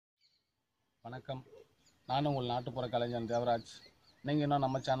வணக்கம். நான் உங்கள் நாட்டுப்புற கலைஞன் தேவராஜ். நீங்கள் இன்னும்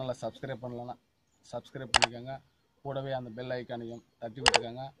நம்ம சேனலை சப்ஸ்கிரைப் பண்ணலன்னா சப்ஸ்கிரைப் பண்ணிக்கோங்க. கூடவே அந்த பெல் ஐக்கானையும் தட்டி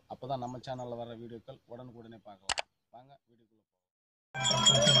விட்டுக்கோங்க. அப்போ தான் நம்ம சேனலில் வர வீடியோக்கள் உடனுக்குடனே பார்க்கலாம். வாங்க வீடியோக்குள்ளே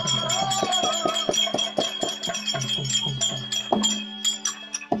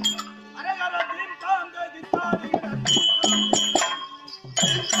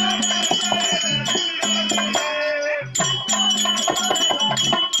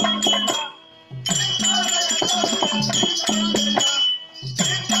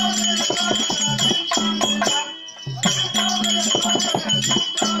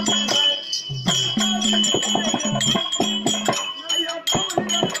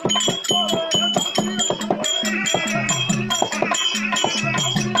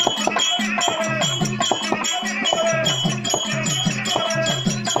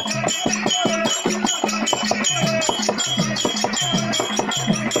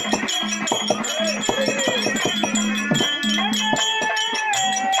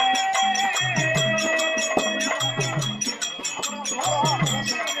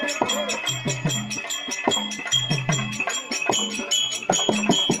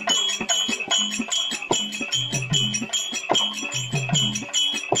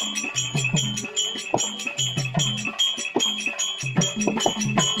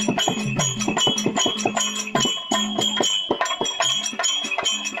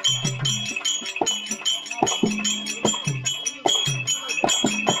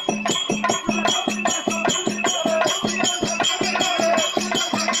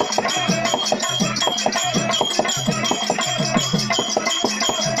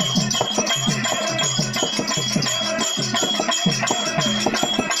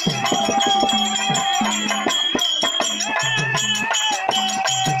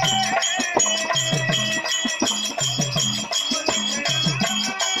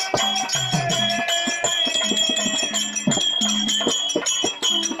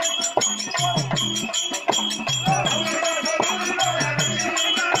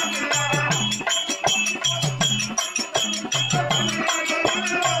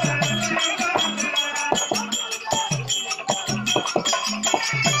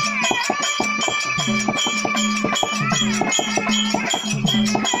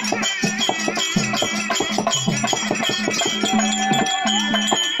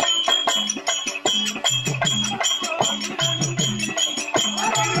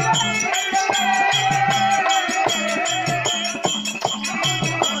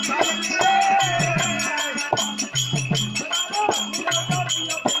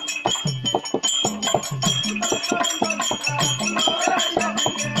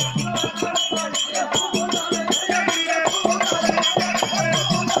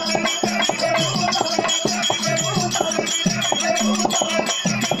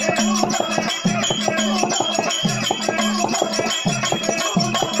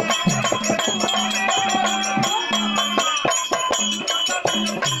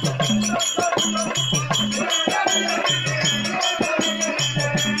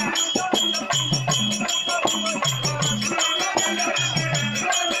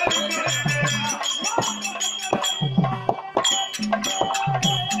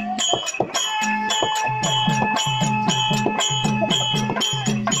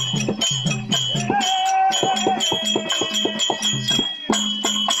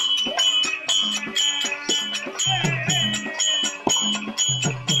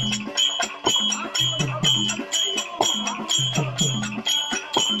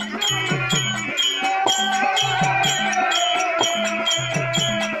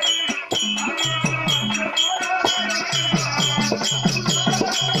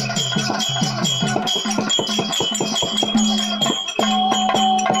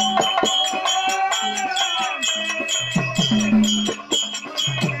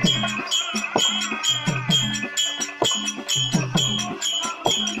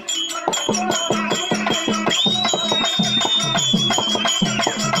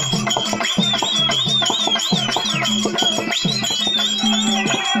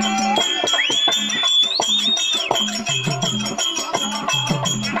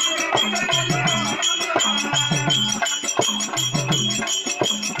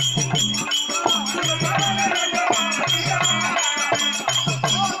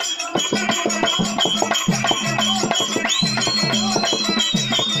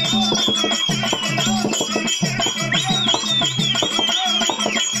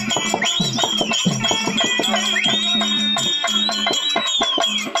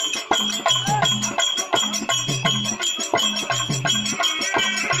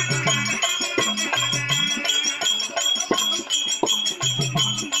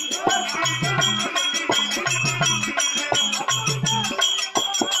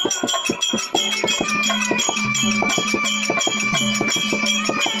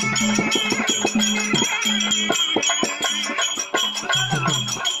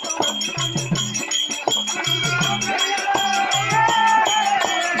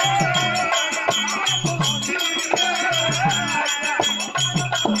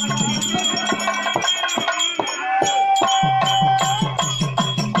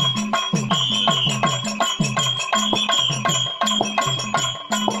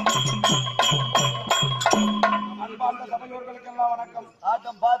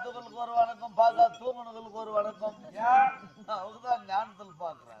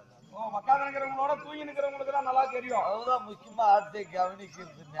தெரியும். அதுதான் முக்கியமா ஆட்டை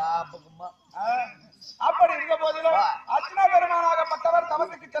கவனிக்கிறது ஞாபகமா. அப்படி இருந்த போதிலும் அர்ச்சனா பெருமானாகப்பட்டவர்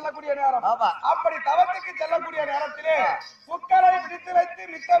தவத்துக்கு செல்லக்கூடிய நேரம். அப்படி தவத்துக்கு செல்லக்கூடிய நேரத்திலே புக்களை பிடித்து வைத்து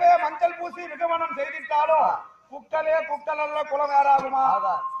நித்தவே மஞ்சள் பூசி நிகமனம் செய்திட்டாலும் புக்களே புக்கள் அல்ல குலம் வேறாகுமா?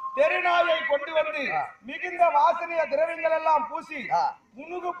 தெருநாயை கொண்டு வந்து மிகுந்த வாசனைய திரவியங்கள் எல்லாம் பூசி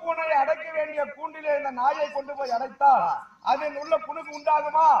புனுகு பூனையை அடைக்க வேண்டிய கூண்டிலே இந்த நாயை கொண்டு போய் அடைத்தால் அதில் உள்ள புனுகு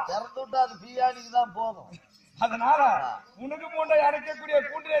உண்டாகுமா? திறந்து விட்டா அது பிரியாணிக்கு தான் போதும். அதனால புனுகு பூண்டை அடைக்கக்கூடிய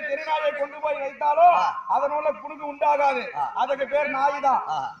கூண்டிலே தெருநாயை கொண்டு போய் வைத்தாலும் அதனுள்ள புனுகு உண்டாகாது. அதுக்கு பேர் நாய் தான்.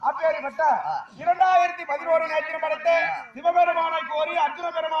 அப்பேற்பட்ட 2011 நேற்று படைத்த சிவபெருமானை கோரி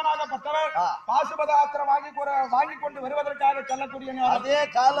அர்ஜுன பெருமானாகப்பட்டவர் பாசுபத ஆத்திரம் வாங்கி கொண்டு வருவதற்காக செல்லக்கூடிய நேரம். அதே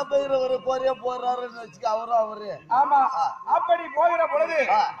காலபைரவர் கோரிய போறாருன்னு வச்சுக்க அவரு. ஆமா. அப்படி போகிற பொழுது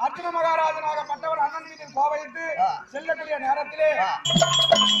அர்ஜுன மகாராஜனாகப்பட்டவர் அண்ணன் வீட்டில் கோவைத்து செல்லக்கூடிய நேரத்திலே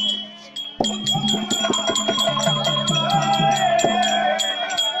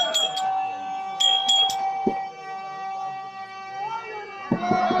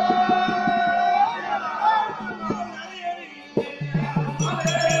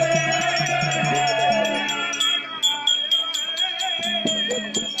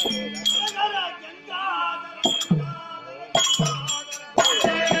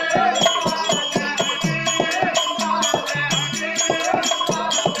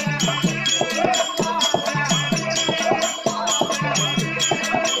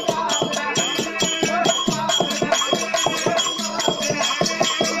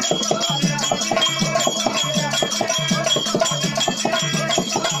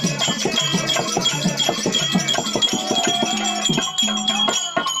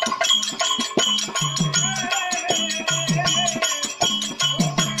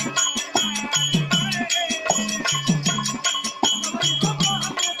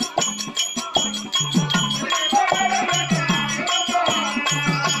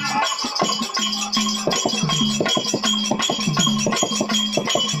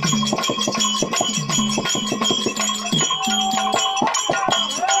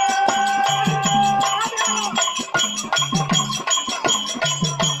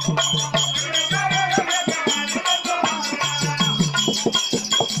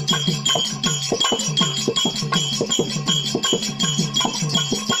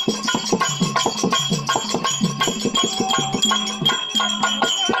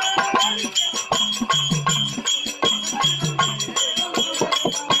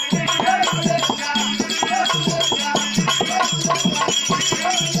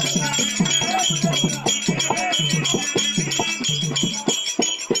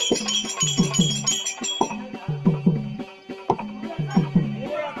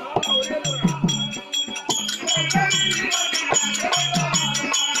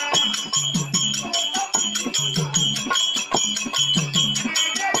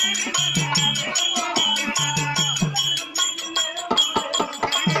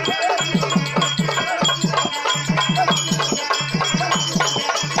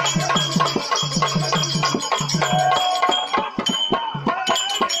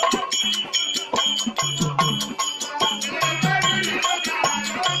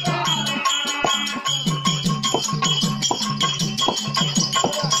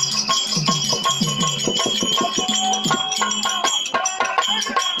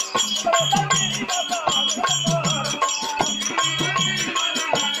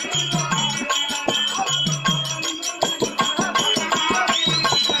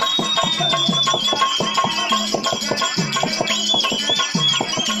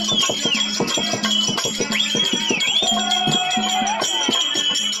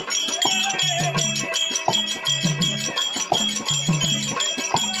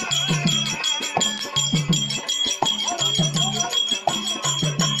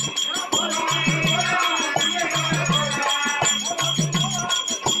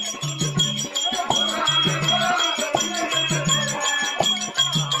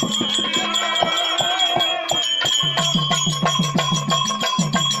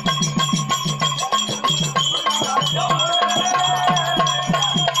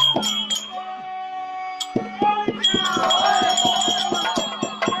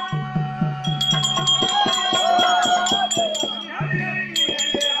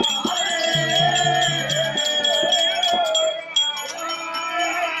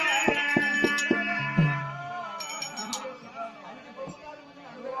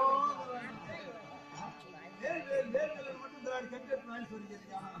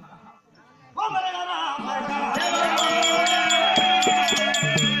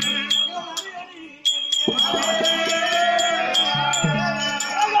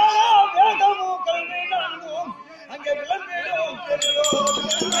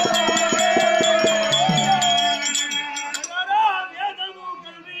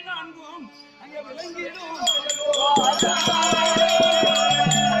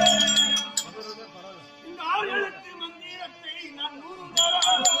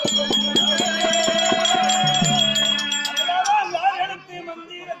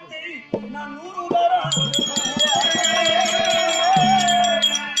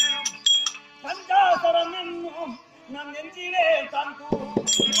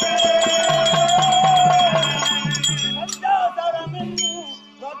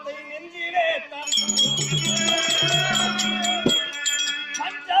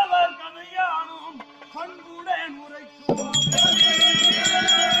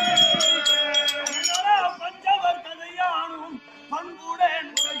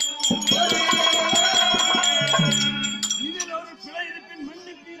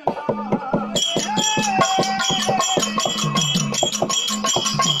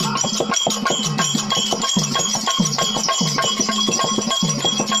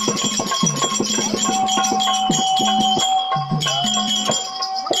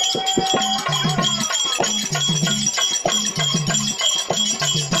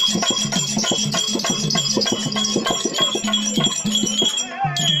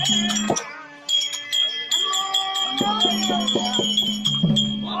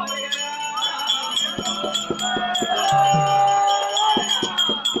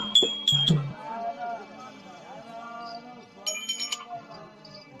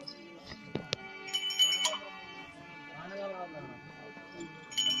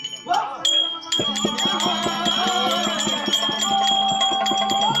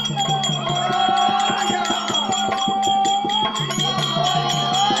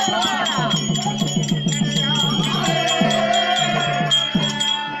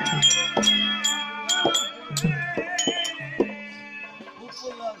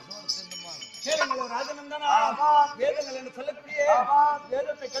வேதங்கள் என்று சொல்லக்கூடிய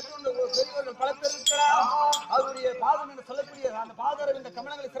வேதத்தை கற்றுள்ள பெரியவர்கள் பல பேர் இருக்கிறார். அவருடைய பாதம் என்று சொல்லக்கூடிய அந்த பாதரம் இந்த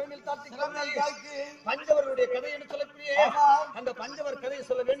கமலங்களை சிறமையில் தாழ்த்தி பஞ்சவர்களுடைய கதை என்று சொல்லக்கூடிய அந்த பஞ்சவர் கதையை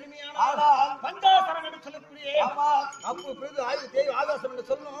சொல்ல வேண்டுமே. பஞ்சாசரம் என்று சொல்லக்கூடிய அப்பு பிரிது ஆய்வு தேய்வு ஆகாசம் என்று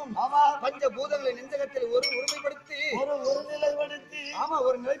சொல்லணும். பஞ்ச பூதங்களை நெஞ்சகத்தில் ஒரு ஒருமைப்படுத்தி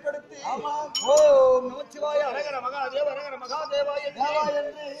ஒரு நிலைப்படுத்தி ஓம் நமச்சிவாய அரகர மகாதேவ அரகர மகாதேவா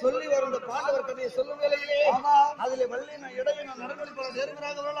என்று சொல்லி வரும் இந்த பாண்டவர் கதையை சொல்லும் வேளையிலே அதிலே வல்லின இடையின நரம்படி போல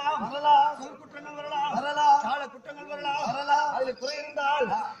நேர்மராக வரலாம், சொல் குற்றங்கள் வரலாம், கால குற்றங்கள் வரலாம். அதில் குறை இருந்தால்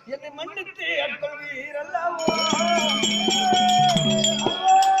என்னை மன்னித்து அட்கொள்வீர் அல்லவோ.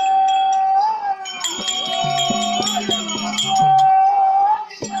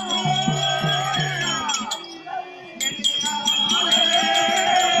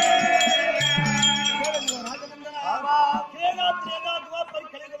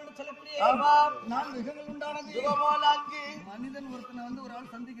 மனிதன் ஒருத்தனை வந்து ஒரு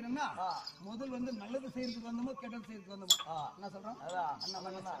ஆள் சந்திக்கிறேன்னா முதல் வந்து நல்லது செய்யறதுக்கு வந்தோமோ கெட்டது செய்யறதுக்கு வந்தோமோ என்ன சொல்றான்?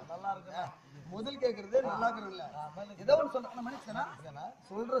 நல்லா இருக்கு. முதல் கேட்கறது நல்லா இருக்கிறது ஏதோ ஒன்று சொல்ற மனுஷனா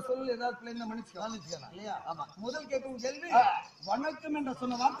சொல்ற சொல் ஏதாவது பிள்ளைங்க மன்னிச்சுக்கலாம் இல்லையா? ஆமா. முதல் கேட்கும் கேள்வி வணக்கம் என்ற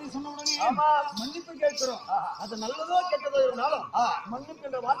சொன்ன வார்த்தையை சொன்ன உடனே மன்னிப்பு கேட்கிறோம். அது நல்லதோ கெட்டதோ இருந்தாலும் மன்னிப்பு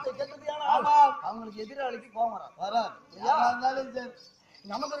என்ற வார்த்தை கேட்டது. அவங்களுக்கு எதிராளிக்கு கோபம் வராது.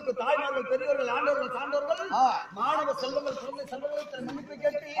 நமக்கு இருக்க தாய்மார்கள், பெரியவர்கள், ஆண்டவர்கள், சான்றோர்கள், மாணவ செல்வங்கள், குழந்தை செல்வங்கள் மன்னிப்பை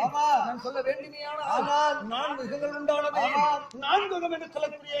கேட்டு நான் சொல்ல வேண்டுமையான நான்கு யுகங்கள் உண்டானது. நான்கு யுகம் என்று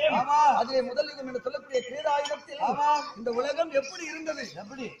சொல்லக்கூடிய அதிலே முதல் யுகம் என்று சொல்லக்கூடிய கிரீடாயுதத்தில் இந்த உலகம் எப்படி இருந்தது?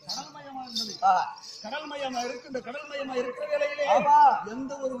 எப்படி கடல்மயமா இருந்தது. கடல்மயமா இருக்கு. இந்த கடல்மயமா இருக்கிற வேளையிலே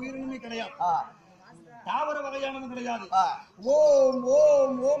எந்த ஒரு உயிரினமே கிடையாது. தாவர வகையானது கிடையாது. ஓம்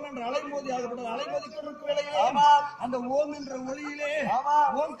ஓம் ஓம் என்ற அலைமோதி ஆகப்பட்டது. அலைமோதி கொண்டிருக்கும் வேளையிலே அந்த ஓம் என்ற ஒளியிலே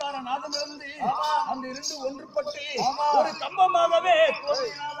ஓம்கார நாதம் இருந்து அந்த இரண்டு ஒன்றுபட்டு ஒரு கம்பமாகவே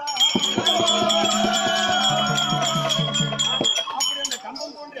அப்படி அந்த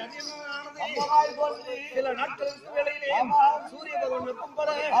கம்பம் தோன்றி அதிகமானது. சில நாட்களுக்கு வேளையிலே சூரிய பகவான் வெப்பம் பட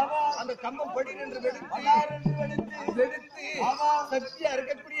அந்த கம்பம் படி என்று வெடித்து சக்தியா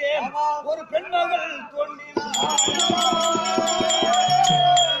இருக்கக்கூடிய ஒரு பெண்மகள் தோன்றினார்.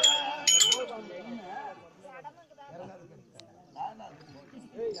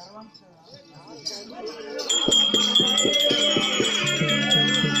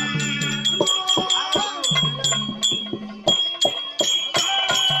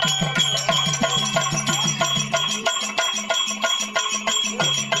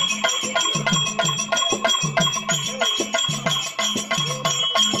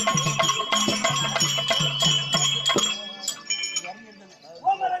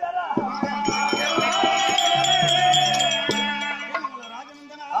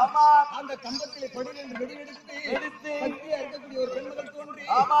 அந்த கம்பத்திலே படி என்று வெடிவெடுத்து சக்தியா இருக்கக்கூடிய ஒரு பெண்மகள் தோன்றி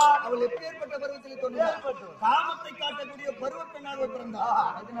அவள் எப்பேற்பட்ட பருவத்திலே தோன்றினார்? காமத்தை காட்டக்கூடிய பருவ பெண்ணாக பிறந்தார்.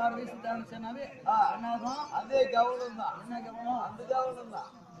 16 வயசு தான் சொன்னாவே அதே கவனம் தான். என்ன கவனம்? அந்த கவனம் தான்.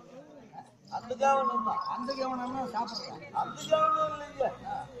 அந்த கவனம் தான். அந்த கவனம் தான் சாப்பிடுறாங்க. அந்த கவனம் இல்லைங்க.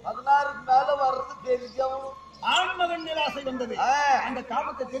 16க்கு மேல வர்றது பெரிய கவனம். ஆண்மகன் நிராசை வந்தது. அந்த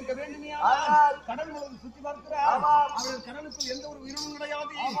காமத்தை தீர்க்க வேண்டுமே. கடல்களை சுற்றி பார்க்கிறார். அவர்கள் கடலுக்குள் எந்த ஒரு உயிரினும்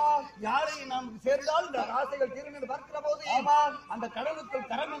கிடையாது. யாரை நாம் சேர்ந்தால் இந்த ஆசைகள் தீரும் என்று பார்க்கிற போது அந்த கடலுக்குள்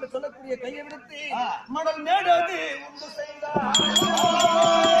கரம் என்று சொல்லக்கூடிய கையை விடுத்து மணல் மேடது உண்டு செய்தார்.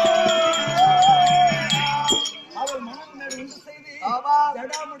 அவள் மணல் மேடு உண்டு செய்து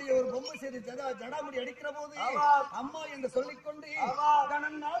ஜடாமுடிய ஒரு பொம்மை செய்து ஜடாமுடி அடிக்கிற போது அம்மா என்று சொல்லிக்கொண்டு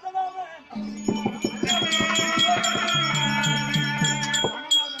கணநாதனாக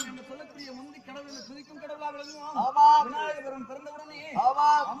என்று சொல்லக்கூடிய முந்தி கடவுள் துதிக்கும் கடவுளாக விளங்குவோம். விநாயகபுரம் பிறந்தவுடனே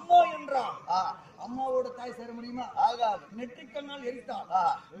அம்மா என்றார். அம்மாவோட தாய் சேர முடியுமா? நெற்றிக்கண்ணால் எரித்தார்.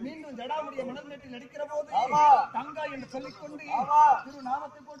 மீண்டும் ஜடாமுடிய மணல் நெட்டில் நடிக்கிற போது தங்கா என்று சொல்லிக்கொண்டு திரு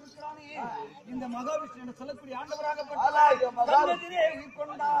நாமத்தை போட்டிருக்கிறார். இந்த மகாவிஷ்ணு என்று சொல்லக்கூடிய ஆண்டவராக உயிர்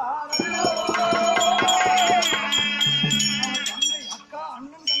கொண்டார். அக்கா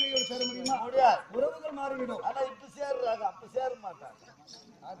அண்ணன் தங்கையோடு சேர முடியுமா? உறவுகள் மாறிவிடும். ஆனா இப்ப சேர்றாங்க, அப்ப சேர மாட்டாங்க.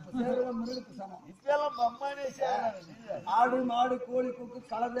 மிருகத்துக்கு சமம். இப்பெல்லாம் அம்மானே சேர்றாங்க. ஆடு மாடு கோழி கூக்கு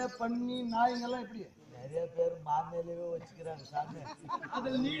கலவை பண்ணி நாய்ங்கெல்லாம் எப்படி நிறைய பேர் மாமேலவே வச்சுக்கிறாங்க சாமி.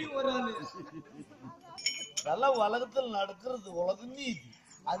 அதுல நீடி வராது. இதெல்லாம் உலகத்தில் நடக்கிறது உலகம் நீதி.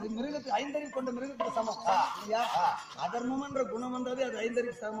 அது மிருகத்து ஐந்தறிவு கொண்ட மிருகத்துக்கு சமம் இல்லையா? அதர்மம் என்ற குணம் வந்தது அது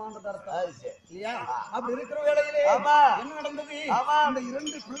ஐந்தறிவுக்கு சமமானது அர்த்தம் இல்லையா? அப்படி இருக்கிற வேளையிலே என்ன நடந்தது? இந்த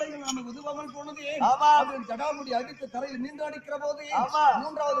இரண்டு பிள்ளைகள் நாம உதவாமல் போனது ஜடாமுடி அடித்து தரையில் மீண்டு அடிக்கிற போது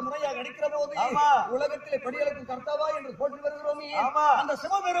மூன்றாவது முறையாக அடிக்கிற போது உலகத்திலே படியளக்கும் கர்த்தாவா என்று போற்றி வருகிறோமே அந்த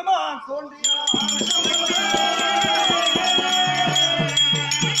சிவபெருமான் தோன்றினார்.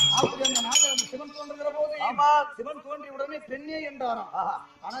 அப்படி அந்த நாள் அந்த சிவன் தோன்றுகிற போது சிவன் தோன்றிய உடனே பெண்ணே என்றாராம்.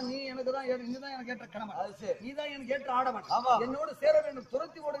 ஆனா நீ எனக்கு தான் நீதான் எனக்கு ஏற்ற கணவன், நீதான் எனக்கு ஏற்ற ஆடவன், என்னோடு சேர வேண்டும்.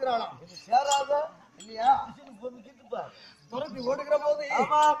 துரத்தி ஓடுகிறாளாம். சேராத இல்லையா? பொண்ணு துரத்தி ஓடுகிற போது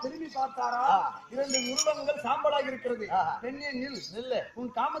திரும்பி பார்த்தாரா இரண்டு உருவங்கள் சாம்பலாக இருக்கிறது. பெண்ணே நில்,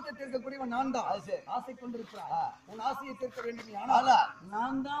 உன் காமத்தை தீர்க்கக்கூடியவன் நான் தான். ஆசை கொண்டிருக்கிறாய், உன் ஆசையை தீர்க்க வேண்டும்.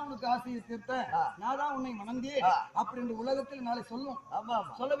 நான் தான் உனக்கு ஆசையை தீர்த்தேன், நான் தான் உன்னை மணந்தேன் அப்படி இந்த உலகத்தில் நாளை சொல்லும்.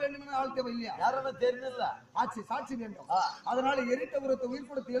 சொல்ல வேண்டும் என ஆள் தேவை இல்லையா? யாரும் தெரியல, ஆட்சி சாட்சி வேண்டும். அதனால எரித்த உரத்தை உயிர்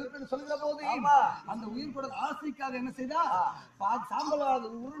கொடுத்து எழுப்பு சொல்கிற போது அந்த உயிர் கொடுத்த ஆசைக்காக என்ன செய்தா சாம்பலாக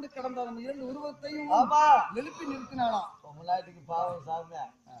உருண்டு கிடந்த அந்த இரண்டு உருவத்தையும் எழுப்பி நிறுத்தினாலாம். முன்னாடிக்கு பாவம் சாமி,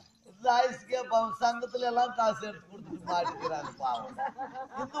 இந்த ஆயுசுக்கே பாவம். சங்கத்துல எல்லாம் காசு எடுத்து கொடுத்துட்டு மாட்டிக்கிறாங்க பாவம்.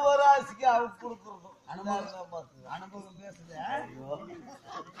 இந்த ஒரு ஆயுசுக்கு அவங்க கொடுக்கறதும் அனுபவம் பேசுது.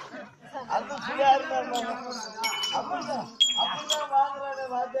 அது சுகாதார அப்படிதான் வாங்குறானே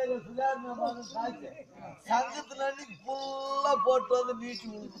வாத்தியார்கள் சுகாதார காசு சங்கத்துல அன்னைக்கு ஃபுல்லா போட்டு வந்து நீட்டி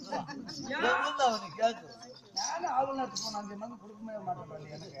விழுந்துக்கலாம். எங்கிருந்து அவனுக்கு கேட்குறது? நானும் ஆளுநருக்கு போன 5 மணி கொடுக்கவே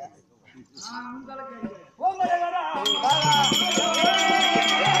மாட்டேன் எனக்கு.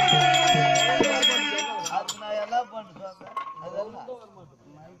 அது நான் எல்லாம் பண்ணுறேன். அதெல்லாம்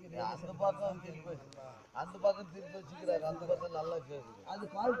அந்த பக்கம் திருப்பி வச்சுக்கிறாரு. அந்த பக்கம் நல்லா கேட்குது. அது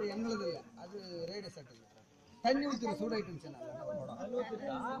பால்ட்டு எங்களுக்கு இல்லை, அது ரேடியோ செட்டு. தண்ணி ஊற்றிரு சூடாயிட்டு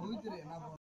ஊற்றிரு என்ன